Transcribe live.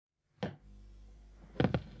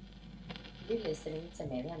You're listening to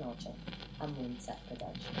Medianoche, a Moonset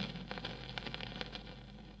production.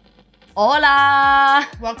 Hola!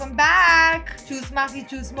 Welcome back! Chusmas y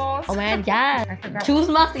chusmos. Oh man, yeah. I forgot.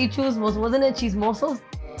 Chusmas y chusmos. Wasn't it chismosos?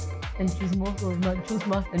 And chismosos, not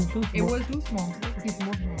chusmas and chusmos. It was chusmos.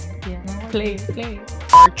 Chismosos. Yeah. Play.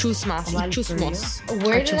 Our chusmas y chusmos.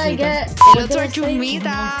 Where did I get? El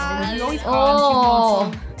tortuguita. We always call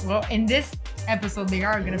them Oh. chismosos. Well, in this episode, they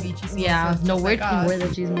are going to be chismosos. Yeah, no, just we're like us. the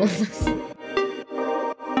chismosos.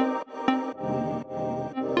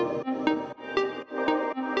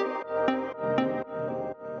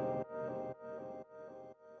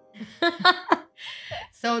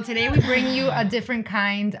 So today we bring you a different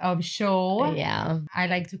kind of show. Yeah. I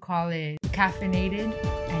like to call it caffeinated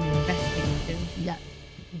and investigative. Yeah.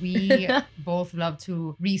 We both love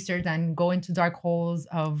to research and go into dark holes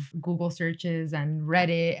of Google searches and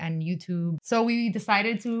Reddit and YouTube. So we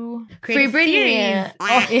decided to create Free a Britney.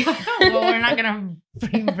 series. Well, we're not gonna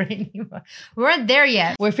free Britney. We weren't there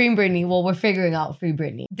yet. We're freeing Britney. Well, we're figuring out Free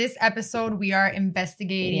Britney. This episode, we are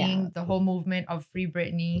investigating the whole movement of Free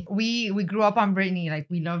Britney. We grew up on Britney, like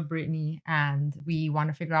we love Britney, and we want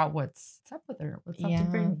to figure out what's up with her. What's up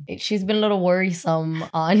with Britney? She's been a little worrisome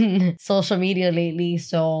on social media lately.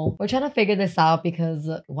 So we're trying to figure this out because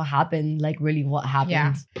what happened? Like really what happened?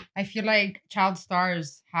 Yeah. I feel like child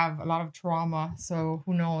stars have a lot of trauma. So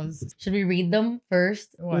who knows? Should we read them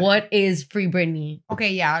first? What? What is Free Britney?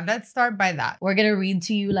 Okay, yeah, let's start by that. We're going to read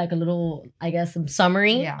to you like a little, I guess, some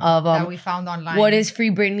summary Yeah, of that we found online. what is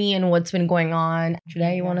Free Britney and what's been going on.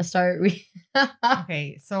 Today, you Yeah. want to start?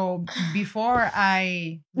 Okay, so before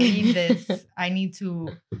I read this, I need to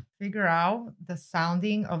figure out the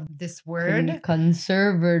sounding of this word.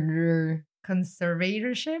 Conservator.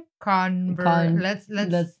 Conservatorship.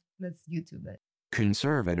 Let's YouTube it.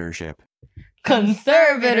 Conservatorship.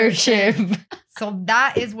 Conservatorship. So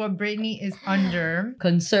that is what Britney is under.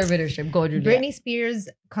 Conservatorship. Go, Julia. Britney Spears'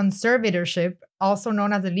 conservatorship, also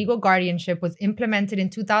known as a legal guardianship, was implemented in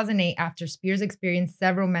 2008 after Spears experienced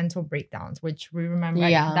several mental breakdowns, which we remember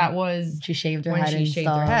that was She shaved her when head she and shaved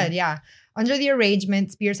stuff. her head. Yeah. Under the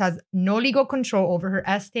arrangement, Spears has no legal control over her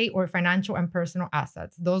estate or financial and personal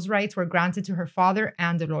assets. Those rights were granted to her father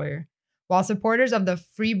and a lawyer. While supporters of the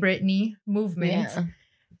Free Britney movement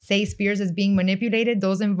say Spears is being manipulated,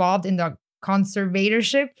 those involved in the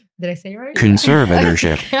conservatorship, did I say it right?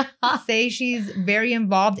 Conservatorship. Say she's very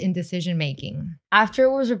involved in decision making. After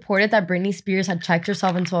it was reported that Britney Spears had checked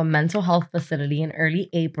herself into a mental health facility in early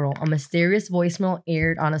April, a mysterious voicemail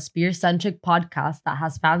aired on a Spears-centric podcast that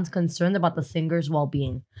has fans concerned about the singer's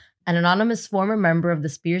well-being. An anonymous former member of the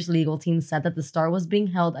Spears legal team said that the star was being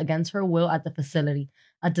held against her will at the facility,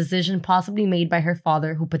 a decision possibly made by her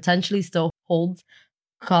father, who potentially still holds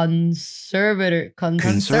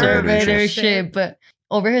conservatorship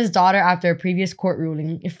over his daughter after a previous court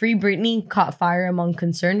ruling. Free Britney caught fire among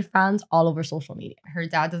concerned fans all over social media. Her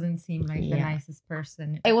dad doesn't seem like the nicest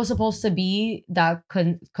person. It was supposed to be that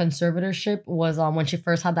conservatorship was when she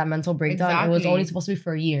first had that mental breakdown. It was Exactly. only supposed to be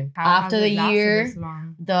for a year. How After has the it lasted year, this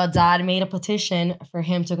long? the dad made a petition for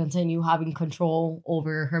him to continue having control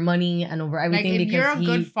over her money and over Like, everything. if because you're a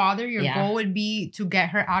good father, your Yeah. goal would be to get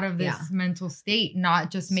her out of this mental state,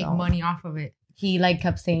 not just make money off of it. He like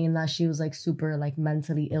kept saying that she was like super like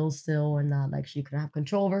mentally ill still and that like she couldn't have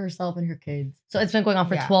control over herself and her kids. So it's been going on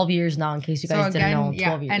for 12 years now, in case you guys didn't know.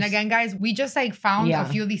 12 years. And again, guys, we just like found a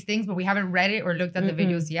few of these things, but we haven't read it or looked at the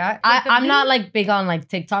videos yet. I'm not like big on like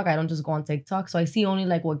TikTok. I don't just go on TikTok. So I see only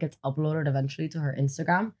like what gets uploaded eventually to her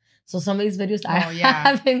Instagram. So some of these videos I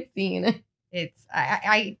haven't seen.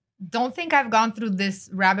 I don't think I've gone through this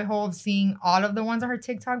rabbit hole of seeing all of the ones on her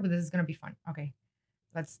TikTok, but this is going to be fun. Okay,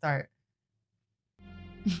 let's start.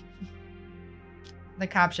 The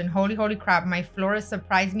caption, holy crap, my florist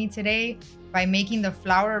surprised me today by making the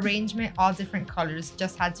flower arrangement all different colors.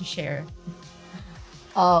 Just had to share.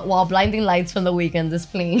 While blinding lights from the weekend is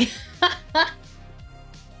playing.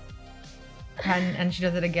 And she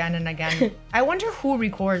does it again and again. I wonder who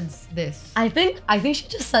records this. I think she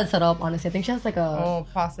just sets it up, honestly. I think she has like a... Oh,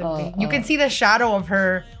 possibly. You can see the shadow of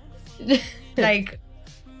her, like...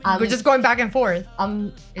 We're just going back and forth.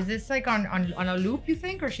 Is this like on a loop, you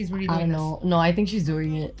think? Or she's really doing I don't know. No, I think she's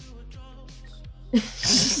doing it. You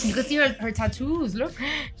can see her tattoos, look.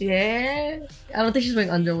 Yeah. I don't think she's wearing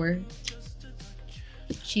underwear.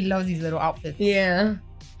 She loves these little outfits. Yeah.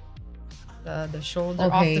 The shoulder,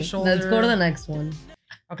 okay, off the shoulder. Let's go to the next one.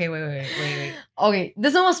 Okay, wait. Okay,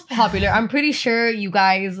 this one was popular. I'm pretty sure you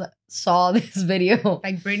guys saw this video.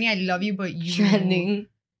 Like, Brittany, I love you, but you... Trending.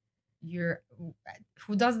 You're...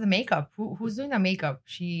 Who does the makeup? Who's doing the makeup?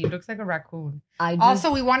 She looks like a raccoon.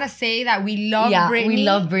 Also, we want to say that we love Britney. we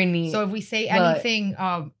love Britney. So if we say but anything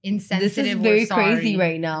insensitive, this is very we're sorry, crazy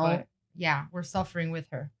right now. but yeah, we're suffering with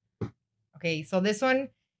her. Okay, so this one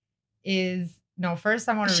is first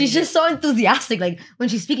I want to. She's just so enthusiastic. Like when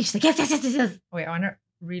she's speaking, she's like yes. Wait, I want to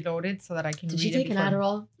reload it so that I can. Did read she take an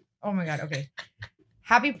Adderall? Oh my god. Okay.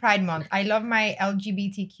 Happy Pride Month. I love my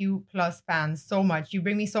LGBTQ plus fans so much. You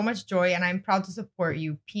bring me so much joy and I'm proud to support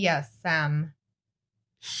you. P.S. Sam.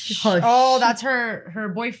 Hush. Oh, that's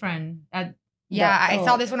her boyfriend. I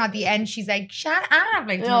saw this one at the end. She's like, shut up.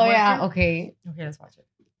 Like, to her boyfriend. Okay. Okay, let's watch it.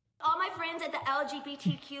 All my friends at the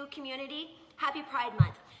LGBTQ community, happy Pride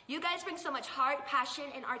Month. You guys bring so much heart, passion,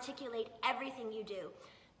 and articulate everything you do.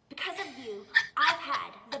 Because of you, I've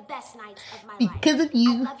had the best nights of my life. Because of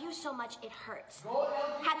you. I love you so much, it hurts.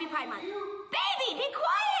 Happy Pride Month. Baby, be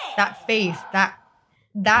quiet! That face,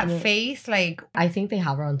 that face, like... I think they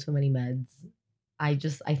have her on too many meds. I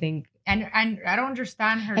think... And I don't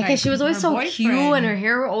understand her. Because she was always so cute and her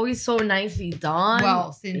hair were always so nicely done.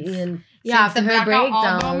 Well, since after the her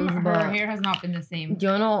Blackout album, breakdowns, her hair has not been the same.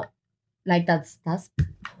 You know, like that's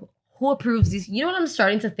who approves these. You know what I'm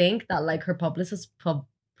starting to think? That like her publicist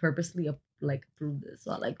purposely like approved this.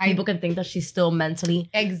 So like people can think that she's still mentally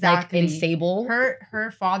like unstable.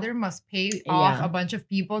 Her father must pay off a bunch of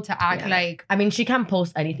people to act like. I mean, she can't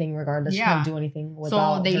post anything regardless. She can't do anything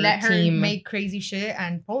without so they her let team. her make crazy shit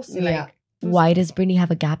and post it. Like, why does Britney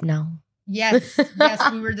have a gap now? Yes,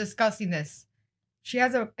 we were discussing this. She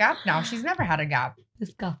has a gap now. She's never had a gap.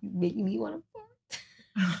 This coffee making me want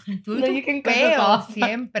to. No, you can cut this off.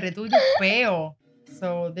 Siempre tuyo feo.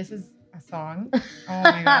 So this is a song. Oh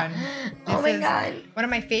my god. God. One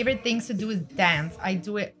of my favorite things to do is dance. I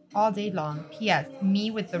do it all day long. P.S.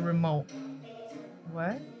 Me with the remote.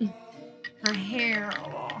 What? Her hair.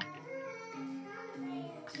 Oh.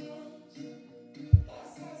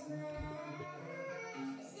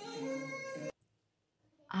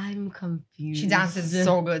 I'm confused. She dances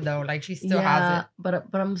so good though. Like she still has it. But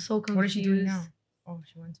I'm so confused. What is she doing now? Oh,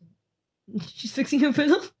 she went to. She's fixing her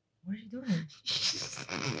pillow. What is she doing? What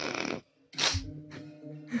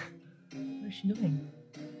is she doing?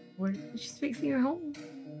 She's fixing her home.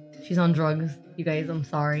 She's on drugs. You guys, I'm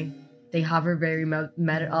sorry. They have her very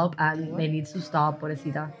met up and they need to stop.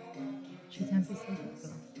 Pobrecita. She dances so good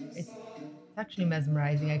though. It's actually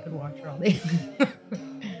mesmerizing. I could watch her all day.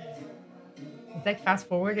 It's like fast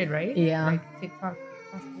forwarded, right? Yeah. Like TikTok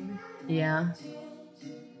fast forwarded. Yeah.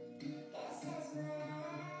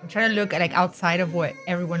 I'm trying to look at like outside of what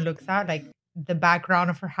everyone looks at, like the background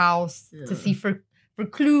of her house to see for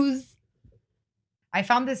clues. I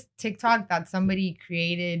found this TikTok that somebody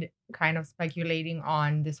created kind of speculating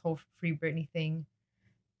on this whole Free Britney thing.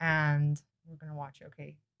 And we're going to watch it,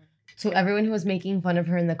 okay? To everyone who was making fun of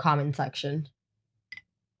her in the comment section,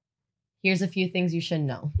 here's a few things you should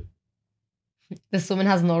know. This woman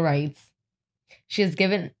has no rights. She is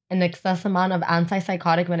given an excess amount of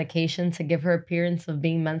antipsychotic medication to give her appearance of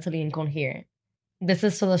being mentally incoherent. This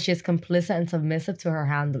is so that she is complicit and submissive to her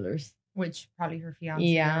handlers. Which probably her fiance.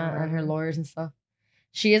 Yeah, and her lawyers and stuff.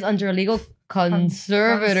 She is under legal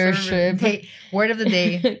conservatorship. Word of the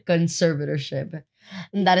day. Conservatorship.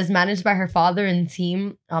 That is managed by her father and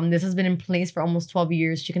team. This has been in place for almost 12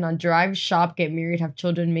 years. She cannot drive, shop, get married, have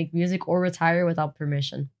children, make music, or retire without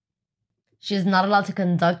permission. She is not allowed to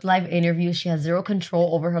conduct live interviews. She has zero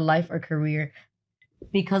control over her life or career.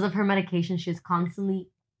 Because of her medication, she is constantly...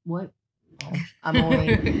 What? Oh, I'm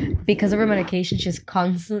away. Because of her medication, she's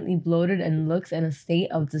constantly bloated and looks in a state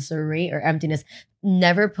of disarray or emptiness.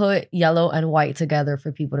 Never put yellow and white together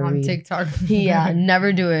for people to read. On TikTok. Yeah,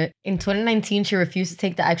 never do it. In 2019, she refused to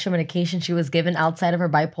take the extra medication she was given outside of her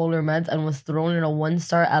bipolar meds and was thrown in a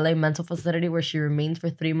 1-star LA mental facility where she remained for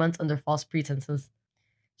 3 months under false pretenses.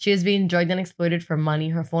 She is being drugged and exploited for money.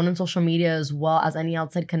 Her phone and social media, as well as any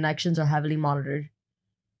outside connections, are heavily monitored.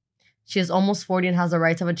 She is almost 40 and has the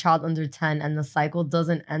rights of a child under 10, and the cycle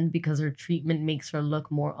doesn't end because her treatment makes her look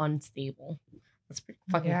more unstable. That's pretty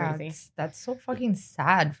fucking crazy. That's so fucking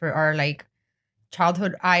sad for our like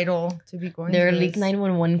childhood idol to be going There are through leaked this.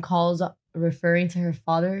 911 calls referring to her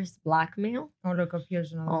father's blackmail. Oh, look up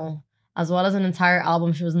here's another. Oh, as well as an entire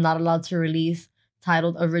album she was not allowed to release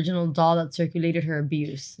titled Original Doll that circulated her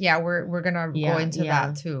abuse. Yeah, we're gonna go into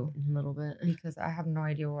that too. A little bit. Because I have no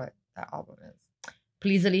idea what that album is.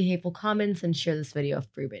 Please delete hateful comments and share this video of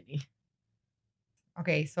Free Britney.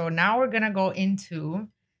 Okay, so now we're gonna go into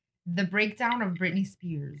the breakdown of Britney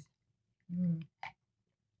Spears. Do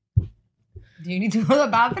you need to go to the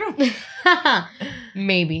bathroom?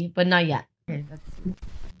 Maybe, but not yet. Okay,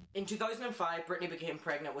 In 2005, Britney became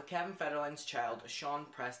pregnant with Kevin Federline's child, Sean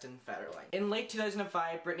Preston Federline. In late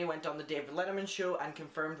 2005, Britney went on the David Letterman show and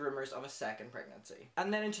confirmed rumors of a second pregnancy.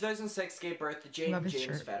 And then in 2006, gave birth to James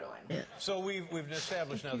Federline. Yeah. So we've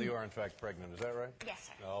established now that you are in fact pregnant, is that right? Yes,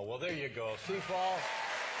 sir. Oh, well, there you go. Seafall.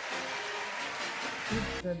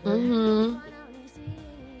 Mm-hmm.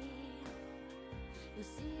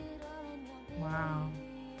 Wow.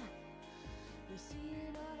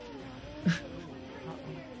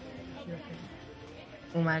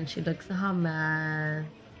 Oh man, she looks a hot man.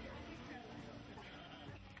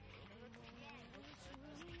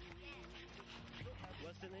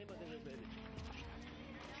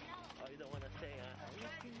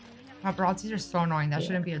 Paparazzis are so annoying. That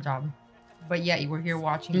shouldn't be a job. But yeah, you were here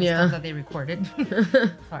watching the Yeah. stuff that they recorded.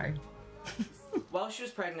 Sorry. While she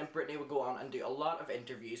was pregnant, Britney would go on and do a lot of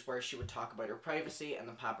interviews where she would talk about her privacy and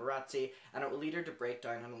the paparazzi, and it would lead her to break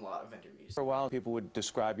down in a lot of interviews. For a while, people would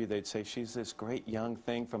describe you, they'd say, she's this great young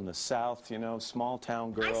thing from the South, you know, small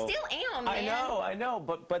town girl. I still am, man. I know,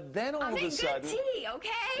 but then all I of a make sudden... good tea,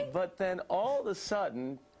 okay? But then all of a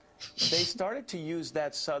sudden, they started to use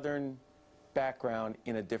that Southern background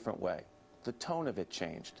in a different way. The tone of it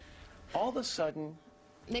changed. All of a sudden...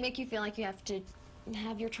 They make you feel like you have to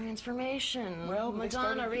have your transformation. Well,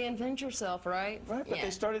 Madonna, reinvent yourself, right? Right, but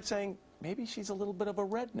they started saying, maybe she's a little bit of a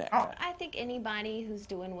redneck. Oh. I think anybody who's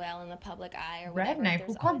doing well in the public eye or whatever, Redneck?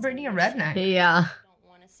 Who called Britney a redneck? Yeah. don't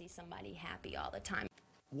want to see somebody happy all the time.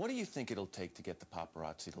 What do you think it'll take to get the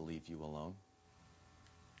paparazzi to leave you alone?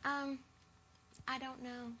 I don't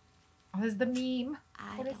know. Oh, this is the meme.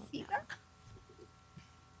 I Wanna don't see know. that?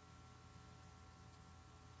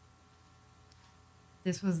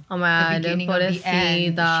 This was Oh my the God, beginning of put the a end. She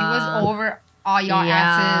seed was over all y'all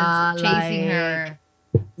Yeah, exes chasing her.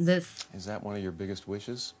 This. Is that one of your biggest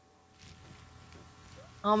wishes?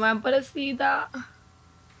 Oh man, pobrecita.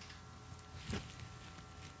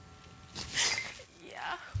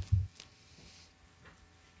 Yeah.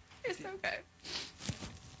 It's okay.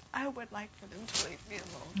 I would like for them to leave me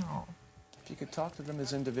alone. Oh. If you could talk to them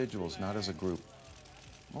as individuals, not as a group,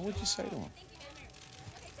 what would you say to them?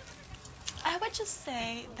 I would just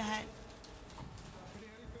say that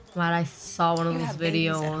Man, I saw one of You those have babies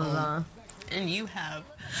at videos. home. and you have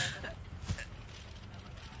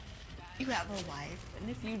a life, and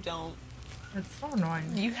if you don't, That's so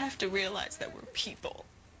annoying. you have to realize that we're people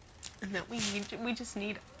and that we just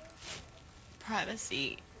need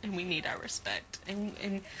privacy and we need our respect,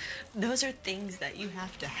 and those are things that you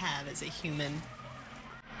have to have as a human.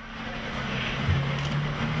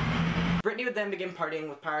 Britney would then begin partying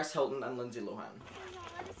with Paris Hilton and Lindsay Lohan.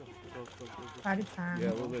 Party time.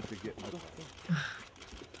 Yeah, we'll let you get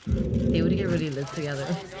They would get really lit together.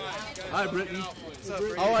 Hi, Brittany.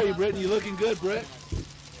 How are you, Brittany? You looking good, Britt?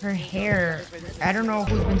 Her hair. I don't know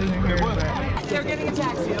who's been doing her hair, but They're getting a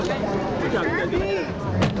taxi, okay?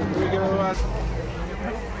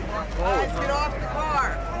 Guys, get off the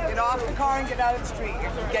car. Get off the car and get out of the street.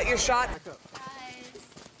 Get your shot.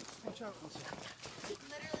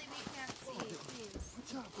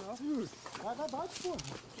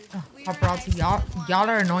 paparazzi, y'all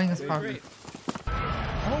are annoying as fuck.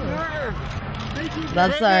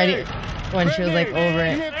 That's already when she was like over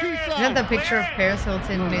it. You have the picture of Paris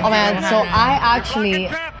Hilton. Oh man, so I actually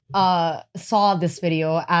saw this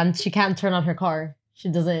video and she can't turn on her car. She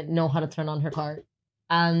doesn't know how to turn on her car.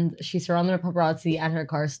 And she's surrounded by paparazzi and her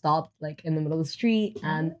car stopped like in the middle of the street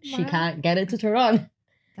and she can't get it to turn on.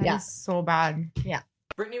 That is so bad. Yeah.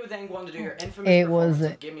 Britney would then go on to do her infamous It performance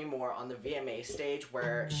was- of Give Me More on the VMA stage,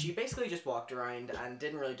 where she basically just walked around and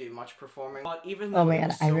didn't really do much performing. But even though Oh my it god,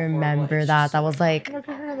 was I so remember horrible, it's that. just That was like Look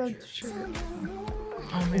at her, that's true.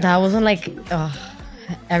 that wasn't like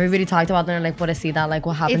everybody talked about her like what I see that like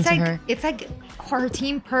what happened It's to like her. it's like her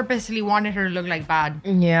team purposely wanted her to look like bad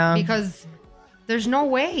Yeah. because there's no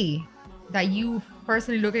way that you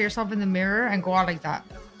personally look at yourself in the mirror and go out like that.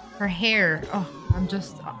 Her hair, I'm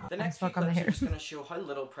just The I'm next few stuck on the clips are hair. just going to show how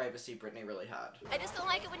little privacy Britney really had. I just don't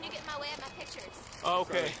like it when you get in my way of my pictures.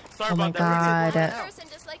 Okay. Sorry Oh my about that. god. Person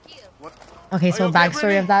just like you. Okay, so Are you okay, backstory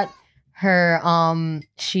Brittany? of that, her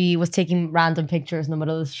she was taking random pictures in the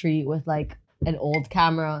middle of the street with like an old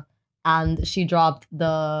camera, and she dropped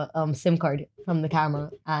the SIM card from the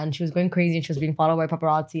camera, and she was going crazy, and she was being followed by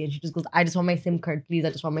paparazzi, and she just goes, "I just want my SIM card, please!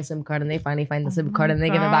 I just want my SIM card," and they finally find the SIM card and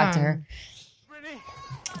they give it back to her.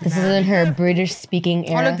 This is in her British speaking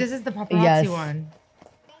Oh era. look, this is the paparazzi Yes. one.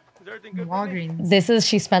 Is everything good? Walgreens. This is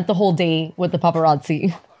she spent the whole day with the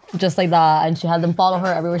paparazzi, just like that, and she had them follow her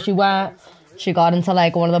everywhere she went. She got into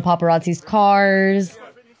like one of the paparazzi's cars.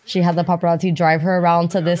 She had the paparazzi drive her around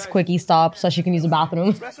to this quickie stop so she can use the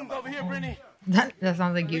bathroom. Restrooms over here, Brittany. That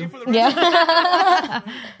sounds like you. Yeah.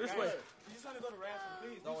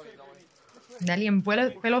 Nelly en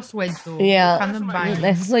pelo suelto. Yeah. buscando el baño.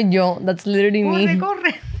 Eso soy yo. That's literally me.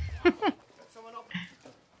 Corre.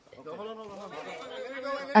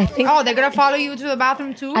 I think. Oh, they're gonna follow you to the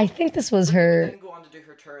bathroom too? I think this was her. Then go on to do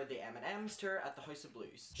her tour, the M&M's tour at the House of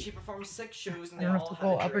Blues. She performed 6 shows and I they don't have all to had go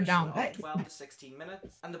a up or duration down, of guys. 12 to 16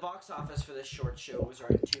 minutes. And the box office for this short show was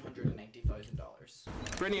around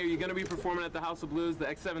 $290,000. Brittany, are you going to be performing at the House of Blues? The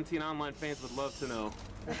X17 online fans would love to know.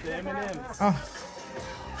 The M&M's. Oh.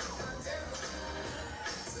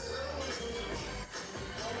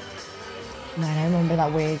 Man, I remember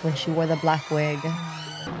that wig when she wore the black wig.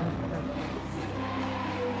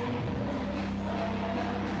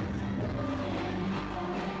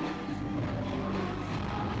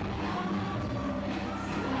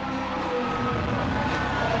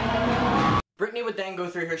 Brittany would then go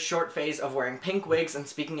through her short phase of wearing pink wigs and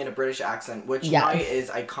speaking in a British accent, which Yes. now is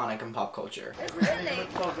iconic in pop culture. I'm gonna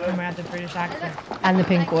have the British accent. And the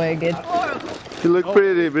pink wig. You look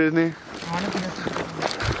pretty, Brittany. I wanna be a-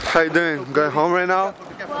 How you doing? Going home right now?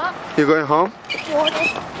 What? You going home?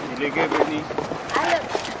 Gorgeous. You look good, Brittany. I look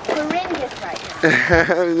horrendous right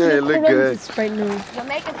now. Yeah, you look good. Right now. You're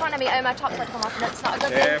making fun of me. Oh, my top's like come off and it's not a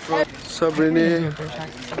good thing. What's up, Brittany?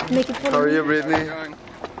 Making fun How of are me. you, Brittany?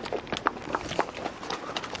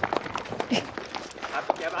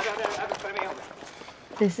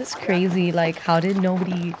 This is crazy. Like, how did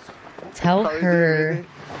nobody tell How is it, her? Brittany?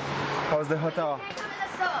 How's the hotel?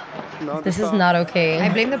 This is not okay.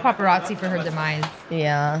 I blame the paparazzi for her demise.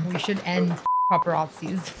 Yeah. We should end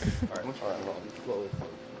paparazzis.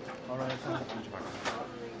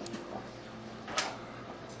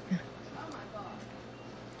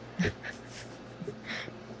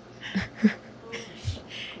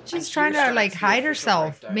 She's trying to like hide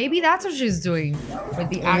herself. Maybe that's what she's doing with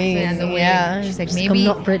the accent and the way. yeah. She's like, Just maybe I'm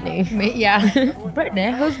not Brittany. Yeah.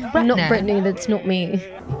 Brittany? Who's Brittany? Not Brittany. That's not me.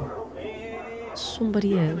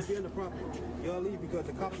 Somebody else.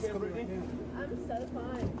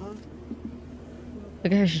 Look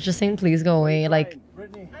at her. She's just saying, "Please go away." Like,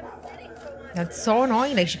 That's so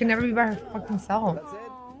annoying. Like she can never be by her fucking self.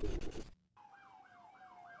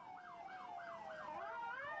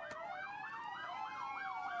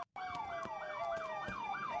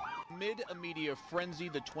 Amid a media frenzy,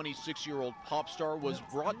 the 26-year-old pop star was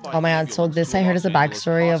brought by oh my god. So this I heard is a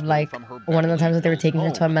backstory of like one of the times that they were taking her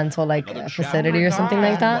to a mental like facility or something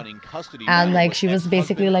like that, and like she was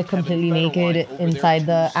basically like completely naked inside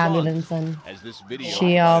the ambulance, and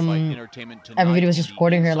she everybody was just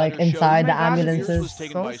recording her like inside the ambulances.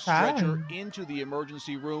 So sad. Into the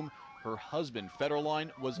emergency room. Her husband, Federline,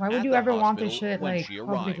 was Why would at you the ever want this hospital shit when like she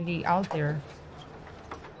arrived. publicly out there?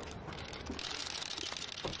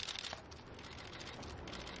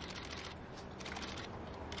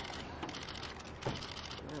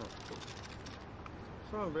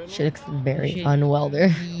 She looks very She- unwell there.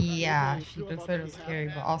 Yeah, she looks a little scary,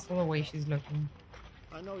 but also the way she's looking.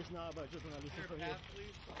 I know it's not, but just when I listen to you.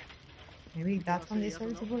 Maybe that's when they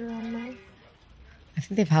started to put her on meds. I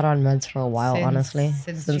think they've had her on meds for a while, Since- honestly.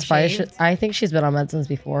 since she probably shaved? I think she's been on meds since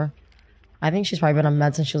before. I think she's probably been on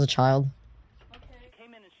meds since she was a child. Came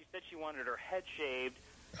in and she said she wanted her head shaved.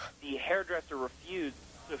 The hairdresser refused,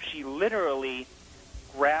 so she literally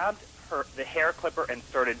grabbed the hair clipper and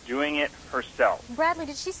started doing it herself. Bradley,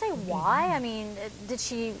 did she say why? I mean, did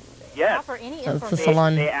she Yes. offer any That's the information?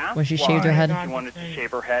 salon They asked when she shaved her why head. She wanted to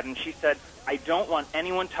shave her head, and she said, "I don't want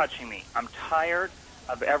anyone touching me. I'm tired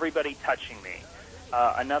of everybody touching me."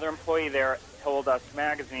 Another employee there told Us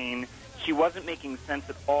Magazine she wasn't making sense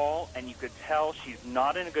at all, and you could tell she's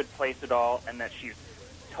not in a good place at all, and that she's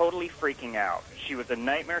totally freaking out. She was a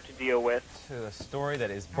nightmare to deal with. To a story that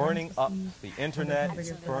is burning up the internet,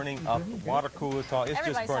 it's burning up the water cooler talk. It's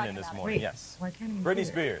Everybody's just burning talking this about it. morning, Wait, yes. why can't he Britney do it?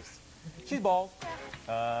 Spears. She's bald.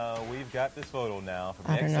 We've got this photo now from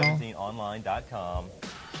I don't know. X17online.com.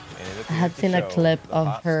 I had seen a clip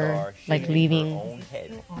of her like leaving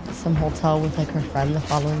some hotel with like her friend the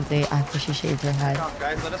following day after she shaved her head,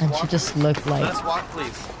 and she just looked like Let's walk,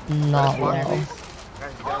 please. not Let's walk, well, please.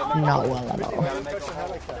 not well at all.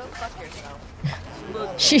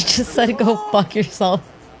 She just said, "Go fuck yourself."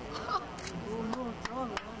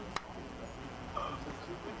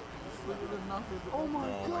 Oh my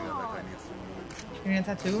god. She getting a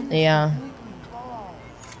tattoo? Yeah.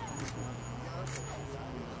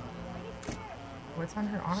 What's on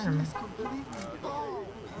her arm?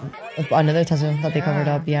 Another tattoo that they covered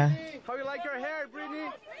up. Yeah. How you like your hair, Brittany?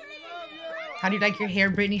 How do you like your hair,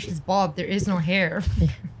 Brittany? She's bald. There is no hair.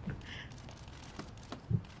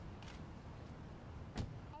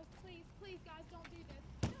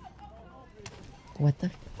 What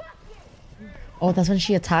the? Oh, that's when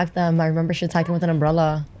she attacked them. I remember she attacked them with an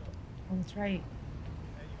umbrella. Oh, that's right.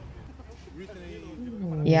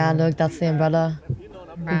 Yeah, look, that's the umbrella.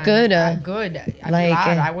 Man, Good. good. I'm Like,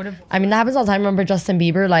 glad. I would have. I mean, that happens all the time. Remember Justin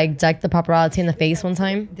Bieber like decked the paparazzi in the face one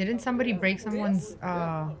time? Didn't somebody break someone's?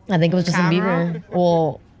 I think it was Justin camera? Bieber.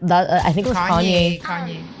 Well, that I think it was Kanye.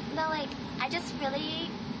 But like, I just really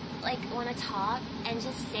like want to talk and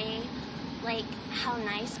just say like how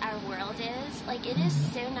nice our world is. Like it is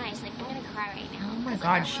so nice. Like I'm gonna cry right now. Oh my 'cause, God, like,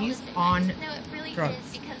 our world she's is so on nice. No, it really drugs.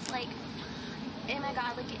 is because like, oh my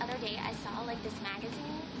God, like the other day I saw like this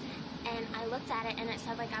magazine and I looked at it and it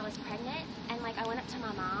said like I was pregnant and like I went up to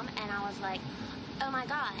my mom and I was like, oh my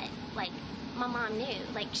God, like my mom knew,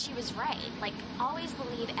 like she was right. Like always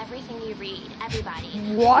believe everything you read, everybody.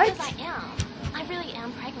 What? Because I really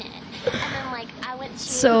am pregnant. And then like I went to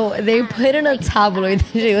So they put in a tabloid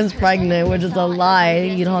that she was pregnant, which is a lie.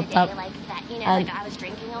 You don't have to. like I was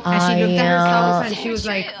drinking all And she looked at herself and So she was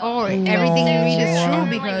like, true. "Oh, everything you read is true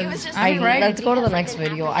because I'm pregnant." Let's go to the next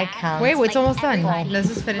video. I can't. Wait, it's almost done. Let's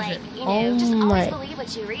just finish it. You know, just always my. believe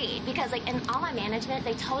what you read because like in all my management,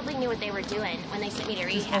 they totally knew what they were doing when they sent me to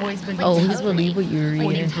rehab. Always believe. Always believe what you read.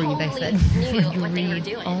 Like, they totally knew what they were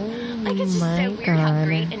doing. Like it's just so my weird how God.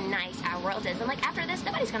 great and nice our world is. And like after this,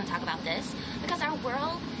 nobody's gonna talk about this because our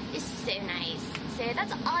world is so nice. So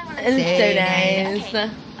that's all I want to It's say. so nice. Okay,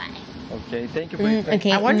 bye. Okay, thank you for your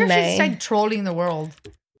Okay, I wonder if May. she's like trolling the world.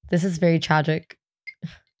 This is very tragic.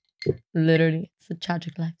 Literally, it's a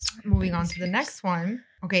tragic life story. Moving on to the next one.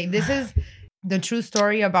 Okay, this is the true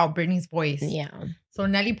story about Britney's voice. Yeah. So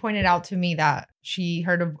Nelly pointed out to me that she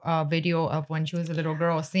heard a video of when she was a little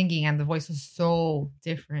girl singing and the voice was so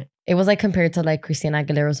different. It was like compared to like Christina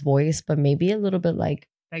Aguilera's voice, but maybe a little bit like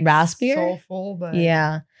Like raspier. soulful, but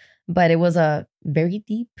Yeah. But it was a very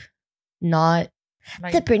deep, not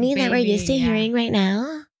like the Britney that we're baby, used to yeah. hearing right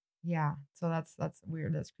now. Yeah. So that's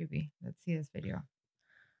weird. That's creepy. Let's see this video.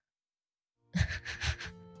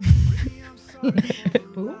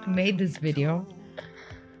 Who made this video?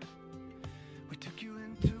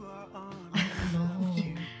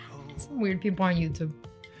 Some weird people on YouTube.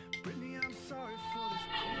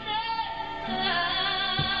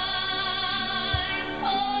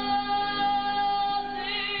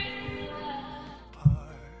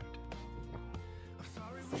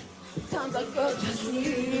 Sounds like girl just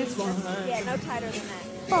needs one. Yeah, no tighter than that.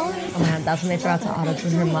 Oh man, that's when they forgot to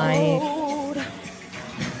auto-tune her mic.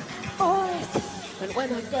 Boys, and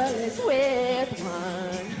when a girl is with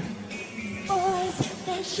one, boys,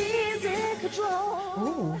 then she's in control.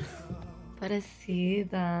 Ooh.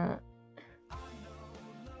 Parecida.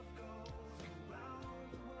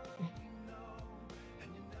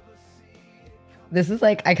 This is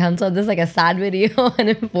like, I can't tell this is like a sad video, an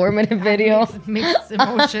informative video. Mixed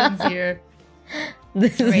emotions here.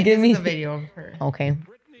 This is Wait, giving this me is a video of her. Okay.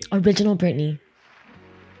 Original Britney.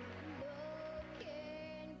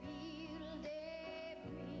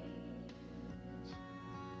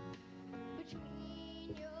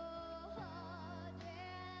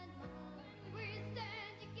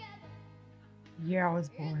 Year I was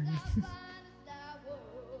born.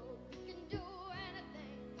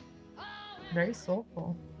 Very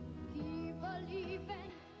soulful.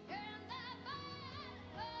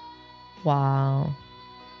 Wow.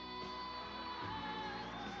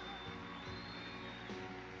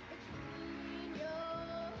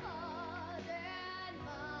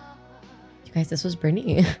 You guys, this was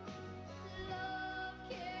Britney.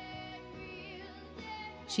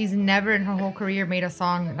 She's never in her whole career made a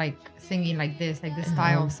song like singing like this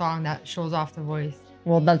style of song that shows off the voice.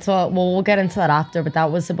 Well, that's what. Well, we'll get into that after. But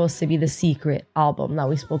that was supposed to be the secret album that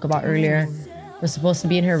we spoke about earlier. It was supposed to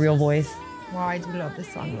be in her real voice. Wow, I do love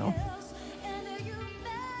this song though.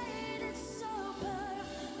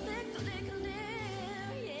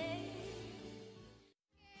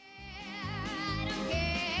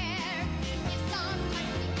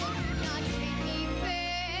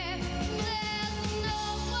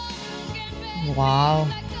 Wow.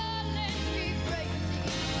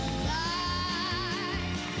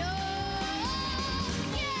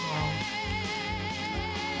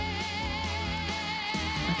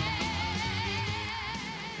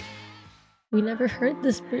 We never heard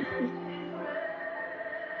this Britney.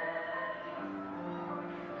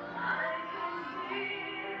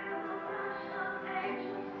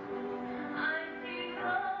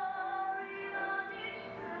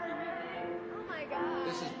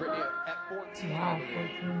 This is Britney at 14. Wow, I believe.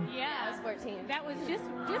 14. Yeah, I was 14. That was just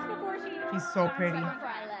before she. She's so pretty. Before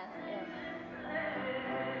I left. Yeah.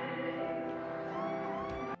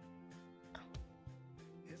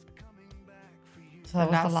 So that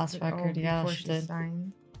was the last record, yeah, before she she did.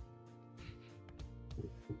 signed.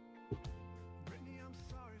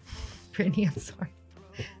 Brittany, I'm sorry.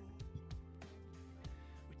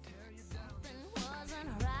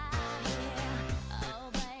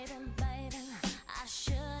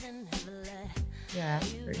 Yeah,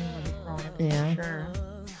 Brittany really proud. Yeah. Sure.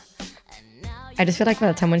 I just feel like by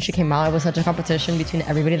the time when she came out, it was such a competition between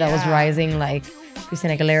everybody that was Yeah. rising, like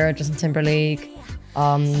Christina Aguilera, Justin Timberlake,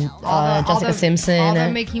 All Jessica the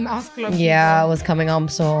Simpson. Mickey Mouse Club Yeah, people. it was coming up.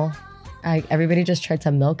 So everybody just tried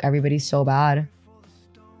to milk everybody so bad.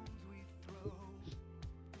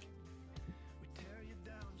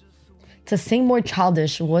 To sing more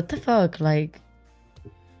childish, what the fuck? Like,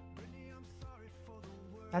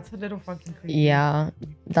 That's a little fucking creepy. yeah,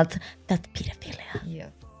 that's pedophilia.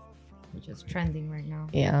 Yes. Which is trending right now.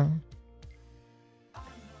 Yeah.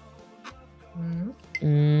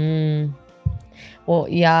 Mhm. Well,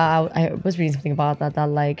 yeah, I was reading something about that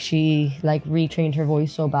like she like retrained her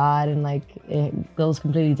voice so bad and like it feels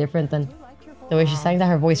completely different than the way she sang, that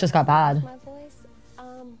her voice just got bad. My voice,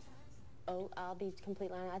 I'll be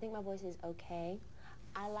completely honest. I think my voice is okay.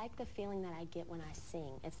 I like the feeling that I get when I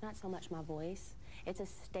sing. It's not so much my voice. It's a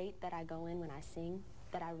state that I go in when I sing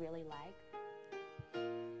that I really like.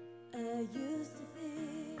 I used to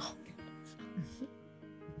think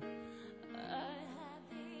I had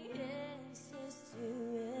the answers to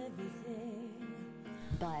everything.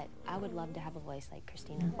 But I would love to have a voice like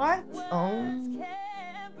Christina. What? Oh.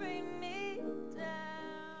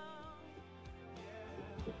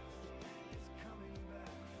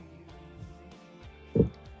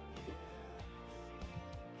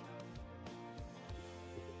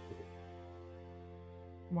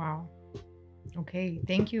 Wow. Okay.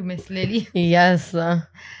 Thank you, Miss Lily. Yes.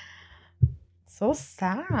 So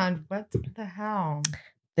sad. What the hell?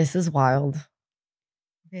 This is wild.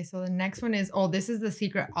 Okay, so the next one is, this is the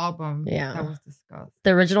secret album Yeah. that was discussed.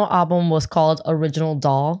 The original album was called Original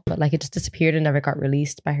Doll, but like it just disappeared and never got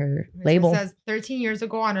released by her So label. It says 13 years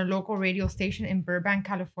ago on a local radio station in Burbank,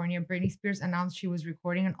 California, Britney Spears announced she was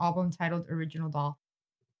recording an album titled Original Doll.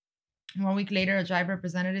 1 week later, a Jive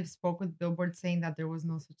representative spoke with Billboard saying that there was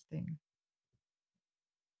no such thing.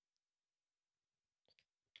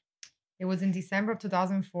 It was in December of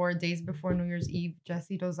 2004, days before New Year's Eve.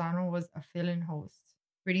 Jesse Lozano was a fill-in host.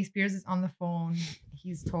 Britney Spears is on the phone.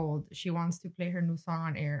 He's told she wants to play her new song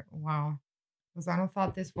on air. Wow. Lozano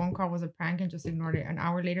thought this phone call was a prank and just ignored it. An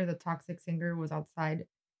hour later, the toxic singer was outside.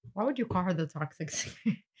 Why would you call her the toxic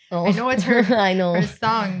singer? Oh. I know it's her, I know. her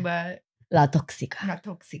song, but La Toxica. La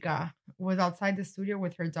Toxica was outside the studio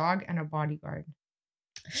with her dog and a bodyguard.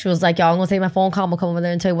 She was like, y'all, I'm gonna take my phone call. I'm gonna come over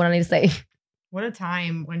there and tell you what I need to say. What a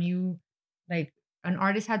time when you, like, an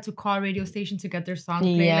artist had to call a radio station to get their song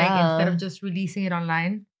played, like, Yeah. instead of just releasing it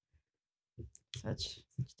online. Such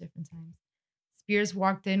different times. Spears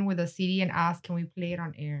walked in with a CD and asked, "Can we play it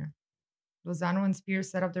on air?" Lozano and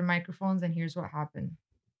Spears set up their microphones, and here's what happened.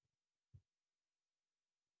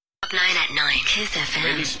 9 at 9, Kiss FM.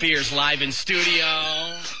 Britney Spears live in studio.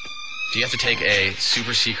 Do you have to take a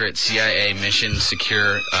super secret CIA mission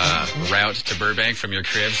secure route to Burbank from your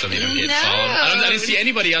crib so that you don't get followed? I didn't see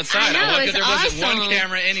anybody outside. I know, looked, it's there wasn't one awesome.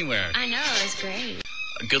 camera anywhere. I know, it's great.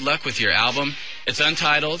 Good luck with your album. It's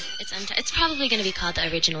untitled It's probably going to be called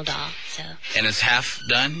The Original Doll, so... and it's half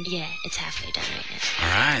done. Yeah, it's halfway done right now.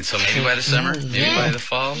 All right, so maybe by the summer, maybe by the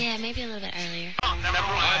fall. Yeah, maybe a little bit earlier. All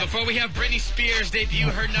right, before we have Britney Spears debut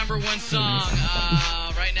her #1 song,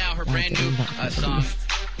 right now her brand new song,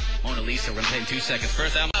 Mona Lisa. We're gonna play in 2 seconds.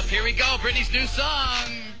 First album up. Here we go. Britney's new song.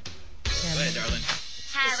 Go ahead, darling.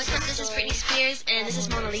 Hi, what's up? This is Britney Spears, and this is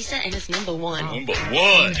Mona Lisa, and it's #1.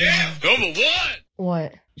 #1. Yeah, #1.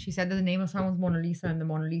 What? She said that the name of the song was Mona Lisa, and the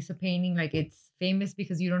Mona Lisa painting, like, it's famous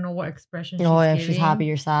because you don't know what expression she's Oh yeah, giving. she's happy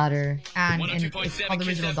or sad or And it's called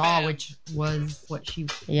Original Doll, which was what she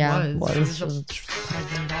was. She was a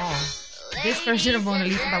pregnant doll. This version of Mona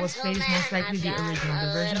Lisa that was played is most likely the original.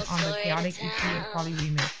 The version on the Chaotic EP and probably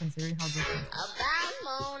remix, considering how different.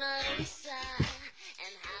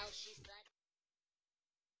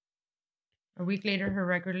 A week later, her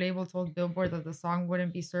record label told Billboard that the song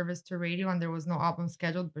wouldn't be serviced to radio and there was no album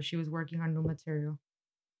scheduled, but she was working on new material.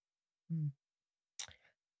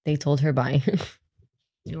 they told her bye. Do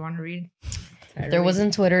you want to read? There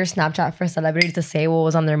wasn't Twitter, Snapchat for celebrities to say what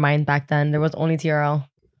was on their mind back then. There was only TRL.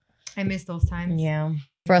 I miss those times. Yeah.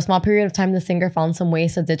 For a small period of time, the singer found some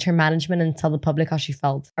ways to ditch her management and tell the public how she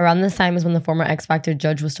felt. Around this time is when the former X Factor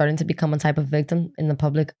judge was starting to become a type of victim in the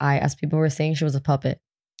public eye, as people were saying she was a puppet.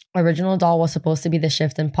 Original Doll was supposed to be the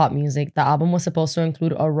shift in pop music. The album was supposed to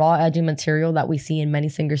include a raw, edgy material that we see in many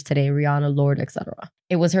singers today, Rihanna, Lorde, etc.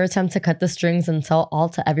 It was her attempt to cut the strings and tell all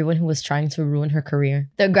to everyone who was trying to ruin her career.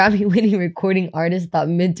 The Grammy-winning recording artist thought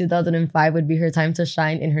mid-2005 would be her time to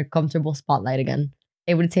shine in her comfortable spotlight again.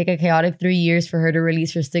 It would take a chaotic 3 years for her to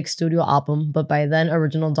release her 6th studio album, but by then,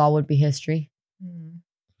 Original Doll would be history.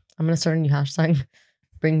 I'm going to start a new hashtag.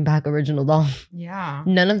 Bring back Original Doll. Yeah.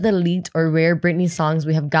 None of the leaked or rare Britney songs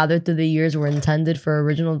we have gathered through the years were intended for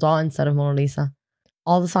Original Doll instead of Mona Lisa.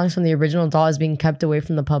 All the songs from the Original Doll is being kept away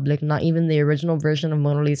from the public. Not even the original version of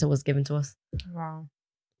Mona Lisa was given to us. Wow.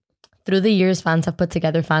 Through the years, fans have put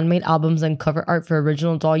together fan-made albums and cover art for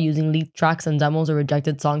Original Doll using leaked tracks and demos or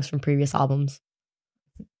rejected songs from previous albums.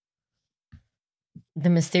 The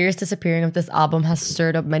mysterious disappearing of this album has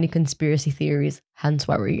stirred up many conspiracy theories, hence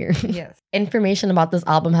why we're here. Yes. Information about this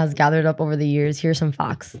album has gathered up over the years. Here's some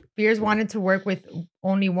facts. Spears wanted to work with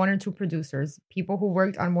only 1 or 2 producers. People who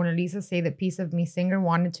worked on Mona Lisa say the Piece of Me singer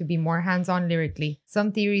wanted to be more hands-on lyrically.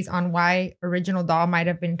 Some theories on why Original Doll might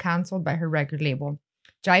have been cancelled by her record label.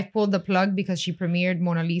 Jive pulled the plug because she premiered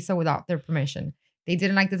Mona Lisa without their permission. They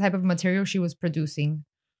didn't like the type of material she was producing.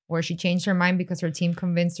 Or she changed her mind because her team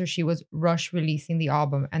convinced her she was rush releasing the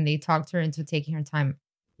album and they talked her into taking her time.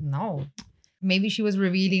 No. Maybe she was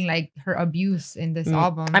revealing like her abuse in this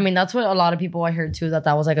album. I mean, that's what a lot of people I heard too, that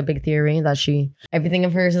was like a big theory, that everything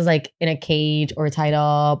of hers is like in a cage or tied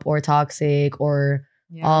up or toxic or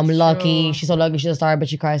lucky. true. She's so lucky she's a star, but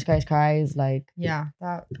she cries. Like, Yeah.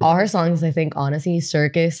 all her songs, I think, honestly,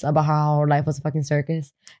 circus, about how her life was a fucking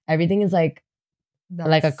circus. Everything is like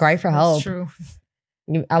a cry for help. That's true.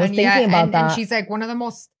 I was thinking about that. And she's like one of the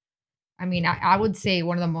most, I would say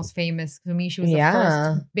one of the most famous. To me, she was the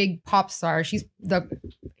first big pop star. She's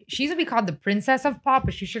to be called the princess of pop,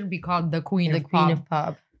 but she should be called the queen of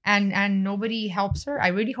pop. And nobody helps her. I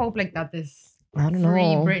really hope that this I don't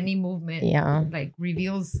free know. Britney movement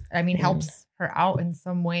reveals, helps her out in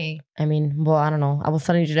some way. I don't know. I was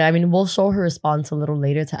telling you today, we'll show her response a little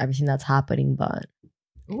later to everything that's happening, but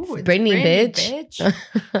Ooh, it's Britney,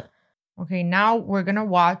 bitch. Okay, now we're gonna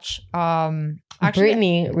watch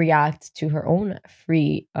Britney react to her own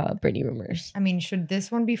free Britney rumors. Should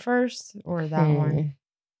this one be first or that one?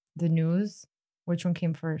 The news? Which one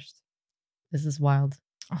came first? This is wild.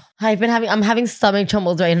 I'm having stomach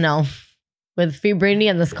troubles right now with free Britney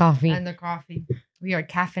and this coffee. And the coffee. We are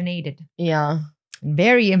caffeinated. Yeah.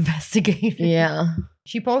 Very investigative. Yeah.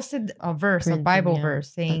 She posted a verse, a Bible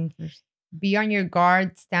verse saying, "Be on your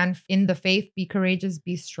guard, stand in the faith, be courageous,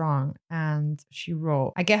 be strong." And she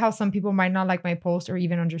wrote, "I get how some people might not like my post or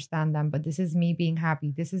even understand them, but this is me being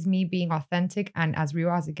happy. This is me being authentic and as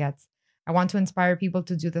real as it gets. I want to inspire people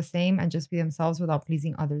to do the same and just be themselves without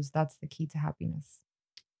pleasing others. That's the key to happiness."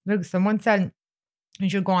 Look, someone said you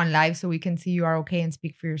should go on live so we can see you are okay and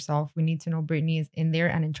speak for yourself. We need to know Britney is in there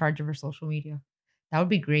and in charge of her social media. That would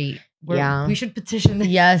be great. We should petition this.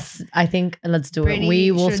 Yes, I think let's do it.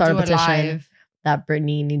 We will start a petition that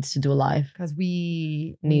Britney needs to do a live. Because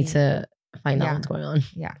we need to find out what's going on.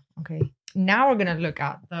 Yeah. Okay. Now we're going to look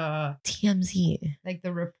at the TMZ.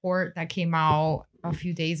 The report that came out a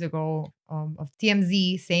few days ago of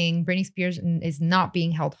TMZ saying Britney Spears is not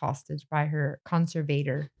being held hostage by her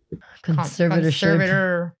conservator.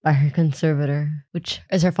 Conservator. By her conservator, which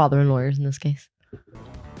is her father-in-law in this case.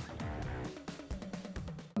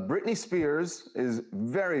 Britney Spears is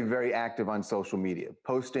very, very active on social media,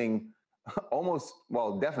 posting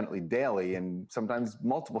definitely daily and sometimes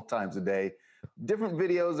multiple times a day, different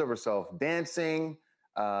videos of herself dancing.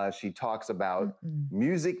 She talks about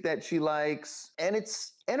music that she likes, and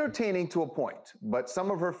it's entertaining to a point. But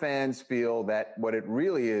some of her fans feel that what it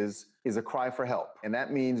really is a cry for help. And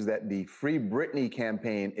that means that the Free Britney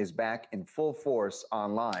campaign is back in full force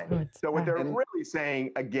online. So what they're really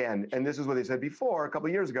saying, again, and this is what they said before, a couple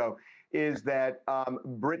of years ago, is that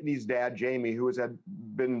Britney's dad, Jamie, who has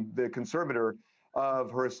been the conservator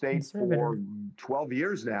of her estate for 12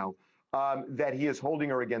 years now, that he is holding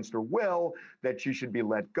her against her will, that she should be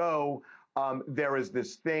let go. There is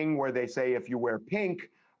this thing where they say if you wear pink,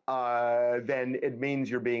 then it means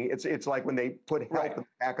you're being, it's like when they put help in the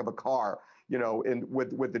back of a car,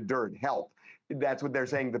 with the dirt, help. That's what they're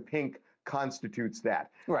saying, the pink constitutes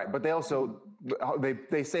that. Right, but they also,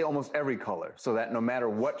 they say almost every color, so that no matter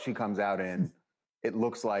what she comes out in, it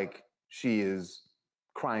looks like she is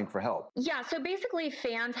crying for help. Yeah, so basically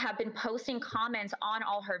fans have been posting comments on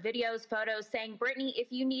all her videos, photos saying, "Britney,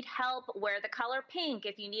 if you need help, wear the color pink.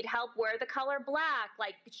 If you need help, wear the color black.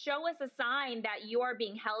 Show us a sign that you are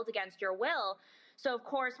being held against your will." So of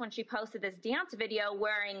course, when she posted this dance video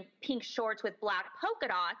wearing pink shorts with black polka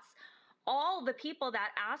dots, all the people that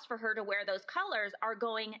asked for her to wear those colors are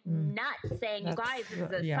going nuts, saying, "You guys, this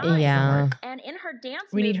is a yeah. sign." Yeah. And in her dance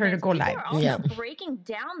We need her to movements, go people live. are also Yeah. breaking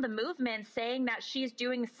down the movement, saying that she's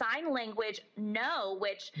doing sign language no,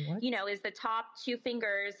 which, is the top two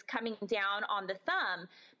fingers coming down on the thumb.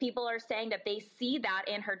 People are saying that they see that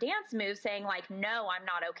in her dance move, saying like, "No, I'm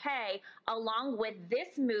not okay," along with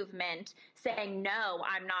this movement saying, "No,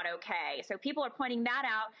 I'm not okay." So people are pointing that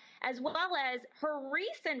out, as well as her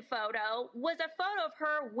recent photo was a photo of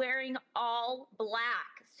her wearing all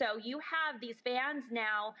black. So you have these fans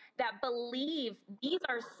now that believe these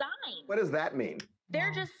are signs. What does that mean?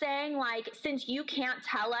 They're just saying, like, since you can't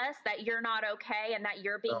tell us that you're not okay and that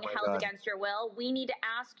you're being held against your will, we need to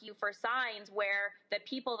ask you for signs where the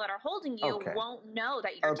people that are holding you won't know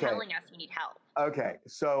that you're telling us you need help. Okay,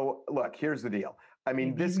 so look, here's the deal. I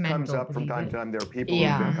mean, this These men comes don't up from believe time it. to time. There are people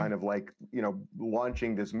who've been kind of like,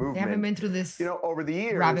 launching this movement. They haven't been through this. Over the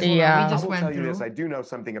years. rabbit hole that we just I will went tell you through. this. I do know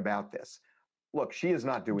something about this. Look, she is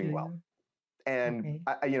not doing well. And,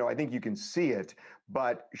 I think you can see it,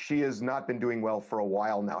 but she has not been doing well for a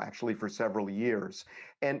while now, actually for several years.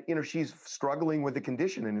 And, she's struggling with the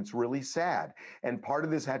condition, and it's really sad. And part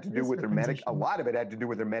of this had to do with a lot of it had to do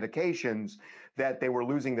with her medications, that they were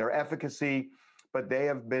losing their efficacy, but there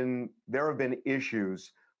have been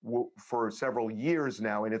issues for several years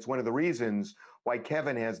now. And it's one of the reasons why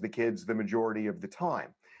Kevin has the kids the majority of the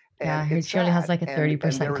time. Yeah, I heard she only has like a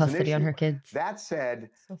 30% custody on her kids. That said,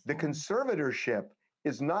 the conservatorship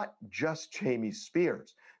is not just Jamie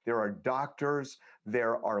Spears. There are doctors,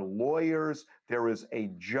 there are lawyers, there is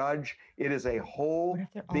a judge. It is a whole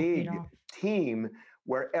big team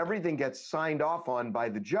where everything gets signed off on by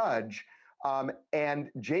the judge.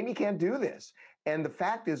 And Jamie can't do this. And the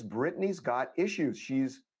fact is, Brittany's got issues.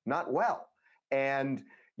 She's not well. And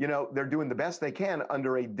they're doing the best they can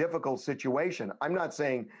under a difficult situation. I'm not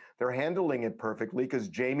saying they're handling it perfectly, because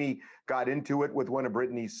Jamie got into it with one of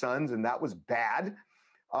Brittany's sons, and that was bad.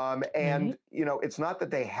 And it's not that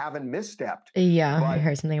they haven't misstepped. Yeah, I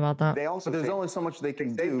heard something about that. They also there's only so much they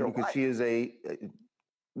can do, because she is a.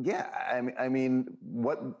 I mean,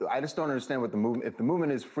 what I just don't understand what the movement. If the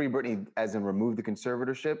movement is free Britney, as in remove the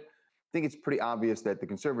conservatorship, I think it's pretty obvious that the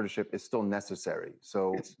conservatorship is still necessary.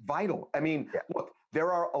 So it's vital. I mean, look,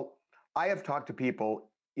 I have talked to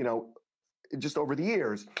people, just over the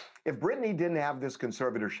years. If Britney didn't have this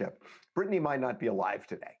conservatorship, Britney might not be alive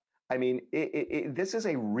today. I mean, this is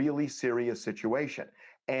a really serious situation.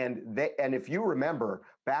 And if you remember,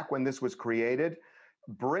 back when this was created,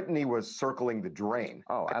 Britney was circling the drain.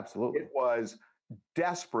 Oh, absolutely. It was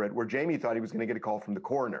desperate, where Jamie thought he was going to get a call from the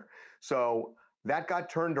coroner. So that got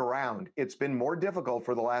turned around. It's been more difficult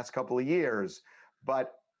for the last couple of years,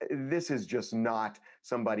 but this is just not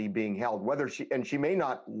somebody being held. She may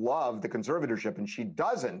not love the conservatorship, and she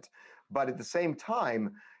doesn't, but at the same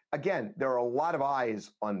time, again, there are a lot of eyes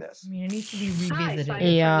on this. I mean, it needs to be revisited. Hi, Simon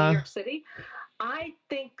from New York City. I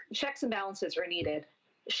think checks and balances are needed.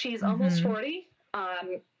 She's almost 40.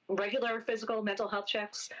 Regular physical, mental health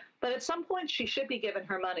checks. But at some point, she should be given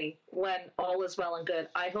her money when all is well and good.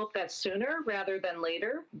 I hope that's sooner rather than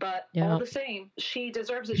later. But all the same, she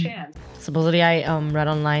deserves a chance. Supposedly, I read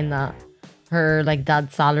online that her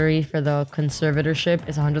dad's salary for the conservatorship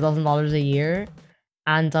is $100,000 a year,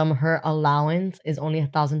 and her allowance is only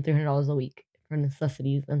 $1,300 a week for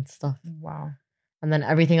necessities and stuff. Wow. And then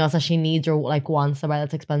everything else that she needs or wants to buy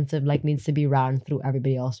that's expensive needs to be ran through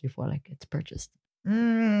everybody else before it's purchased. I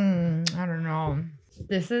don't know.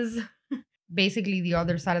 This is basically the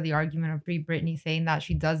other side of the argument of Free Britney, saying that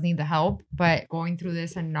she does need the help, but going through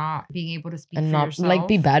this and not being able to speak and for not yourself.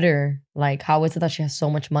 be better. How is it that she has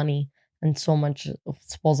so much money and so much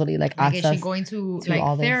supposedly access? Is she going to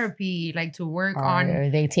all therapy, to work on?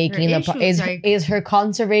 Are they taking her the issues, is her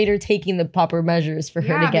conservator taking the proper measures for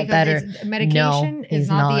her to get better? Medication is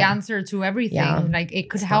not the answer answer to everything. Yeah. It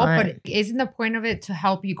could help, but isn't the point of it to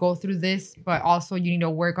help you go through this? But also you need to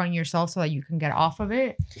work on yourself so that you can get off of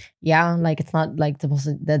it. Yeah, it's not supposed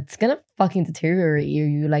to. That's gonna fucking deteriorate you.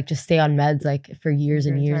 You just stay on meds for years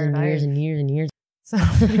and years and years and years and years. So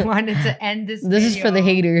we wanted to end this. This is for the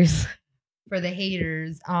haters. For the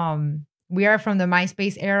haters. We are from the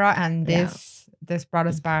MySpace era, and this brought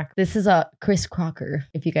us back. This is a Chris Crocker,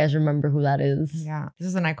 if you guys remember who that is. Yeah, this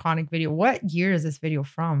is an iconic video. What year is this video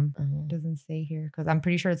from? It doesn't say here, because I'm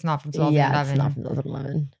pretty sure it's not from 2011. Yeah, it's not from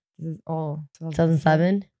 2011. This is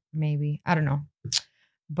 2007? Maybe. I don't know.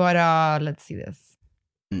 But let's see this.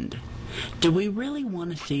 Do we really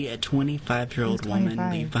want to see a 25-year-old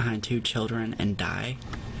woman leave behind 2 children and die?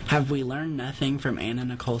 Have we learned nothing from Anna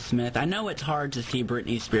Nicole Smith? I know it's hard to see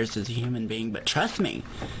Britney Spears as a human being, but trust me,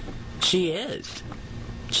 she is.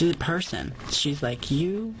 She's a person. She's like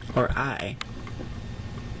you or I.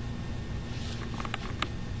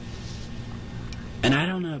 And I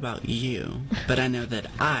don't know about you, but I know that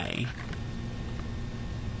I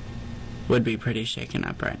would be pretty shaken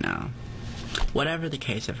up right now. Whatever the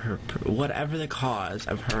case of her, whatever the cause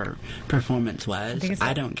of her performance was,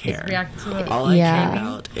 I don't care. All I care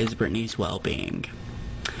about is Britney's well-being.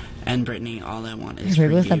 And Britney, all I want is for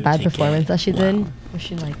you was a bad to performance get that she did. well. Was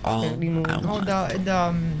she like All barely moved? I want.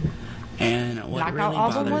 And what really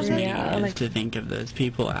bothers me is to think of those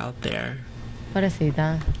people out there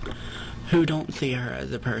Pobrecita. who don't see her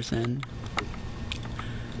as a person.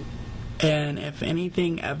 And if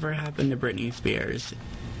anything ever happened to Britney Spears,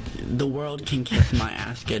 the world can kiss my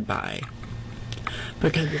ass goodbye.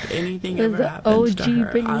 Because if anything ever happens to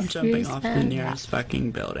her, I'm jumping off the nearest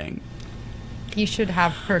fucking building. He should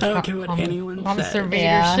have her I don't care what anyone says.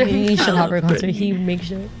 Yeah, he should have her concert. He makes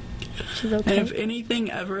sure she's okay. And if anything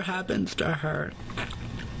ever happens to her,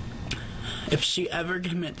 if she ever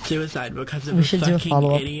commits suicide because of We a should do a fucking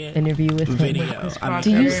follow-up idiot interview with him. video,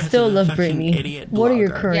 Do you still love Britney? What are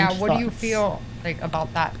your current Yeah, thoughts? what do you feel like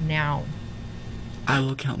about that now? I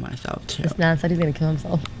will kill myself too. This man said he's gonna kill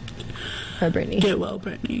himself for Britney. Get well,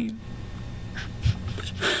 Britney.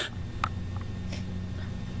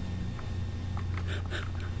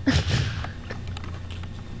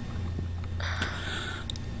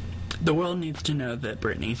 The world needs to know that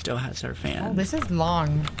Britney still has her fans. Oh, this is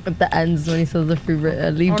long. At the ends when he says the free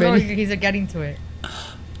leave Oh Britney. no, he's getting to it.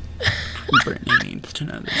 Britney needs to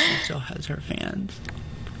know that she still has her fans.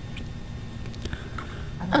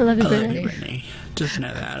 I love you, I love Britney. you, Britney. Just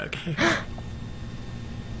know that, okay?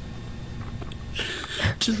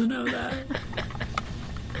 Just know that.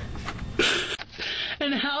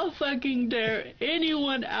 And how fucking dare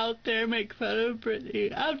anyone out there make fun of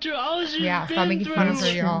Britney after all she's Yeah, been stop making through. fun of her,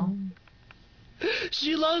 y'all.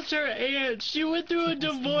 She lost her aunt. She went through a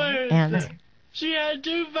divorce. Aunt. She had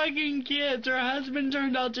 2 fucking kids. Her husband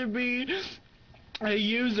turned out to be a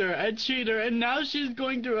user, a cheater, and now she's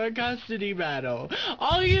going through a custody battle.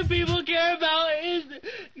 All you people care about is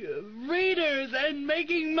readers and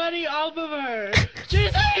making money off of her.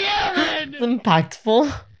 She's a human! It's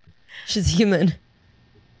impactful. She's human.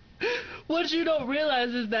 What you don't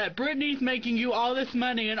realize is that Britney's making you all this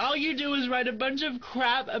money, and all you do is write a bunch of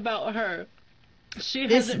crap about her. She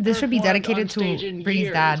This should be dedicated to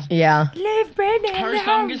Britney's dad. Yeah. Leave Britney Her alone.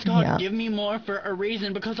 song is called Yeah. Give Me More for a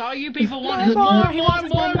reason, because all you people want is more. Leave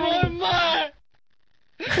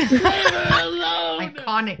her alone.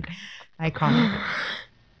 Iconic.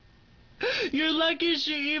 You're lucky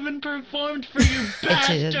she even performed for you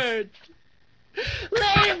Bitches. bastards.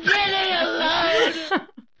 Leave Britney alone.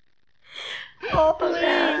 Oh,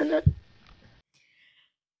 man.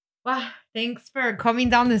 Wow, thanks for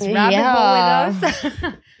coming down this rabbit hole with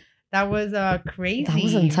us. That was crazy. That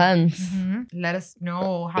was intense. Let us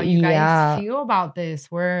know how you guys feel about this.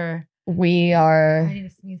 We are. I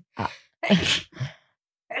need to sneeze.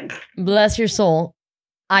 Bless your soul.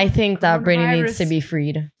 I think that Britney needs to be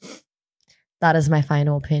freed. That is my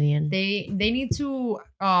final opinion. They need to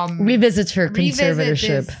revisit her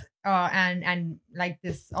conservatorship. This, and like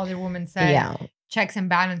this other woman said, checks and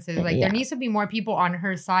balances. Like there needs to be more people on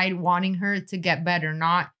her side wanting her to get better,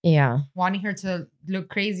 not wanting her to look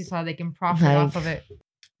crazy so that they can profit off of it.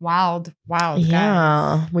 Wild, guys.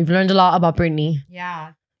 Yeah, we've learned a lot about Britney.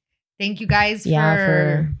 Yeah. Thank you guys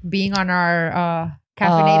for being on our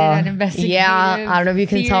caffeinated and investigative. Yeah, I don't know if you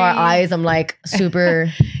can tell our eyes. I'm like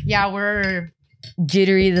super. Yeah, we're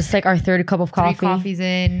jittery. This is like our third cup of coffee. 3 coffees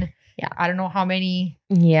in. Yeah, I don't know how many.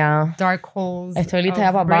 Yeah, dark holes. Estoy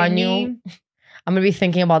lista para baño. I'm gonna be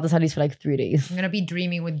thinking about this at least for like 3 days. I'm gonna be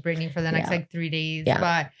dreaming with Britney for the next like 3 days. Yeah.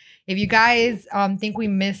 But if you guys think we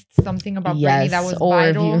missed something about Britney that was or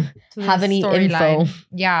vital if you to have the any storyline,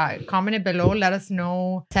 info, comment it below. Let us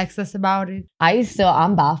know. Text us about it.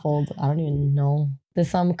 I'm baffled. I don't even know.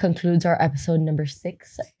 This concludes our episode number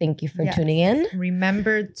 6. Thank you for tuning in.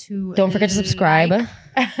 Remember to don't forget to subscribe.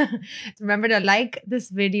 Remember to like this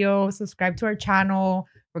video, subscribe to our channel.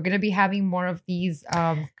 We're gonna be having more of these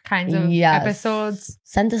kinds of episodes.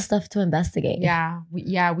 Send us stuff to investigate.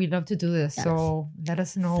 We love to do this. Yes. So let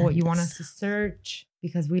us know what you want us to search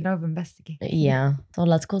because we love investigating. Yeah. So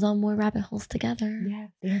let's go down more rabbit holes together. Yeah.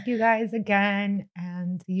 Thank you guys again,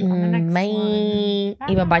 and see you on the next one. Bye.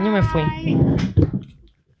 Iba baño me fui.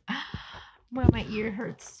 Well, my ear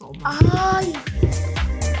hurts so much.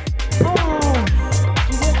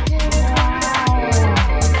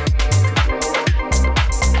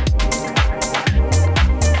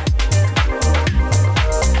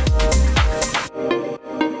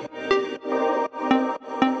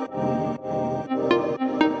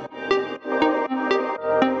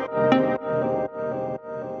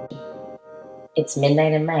 It's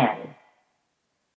Midnight and Mad.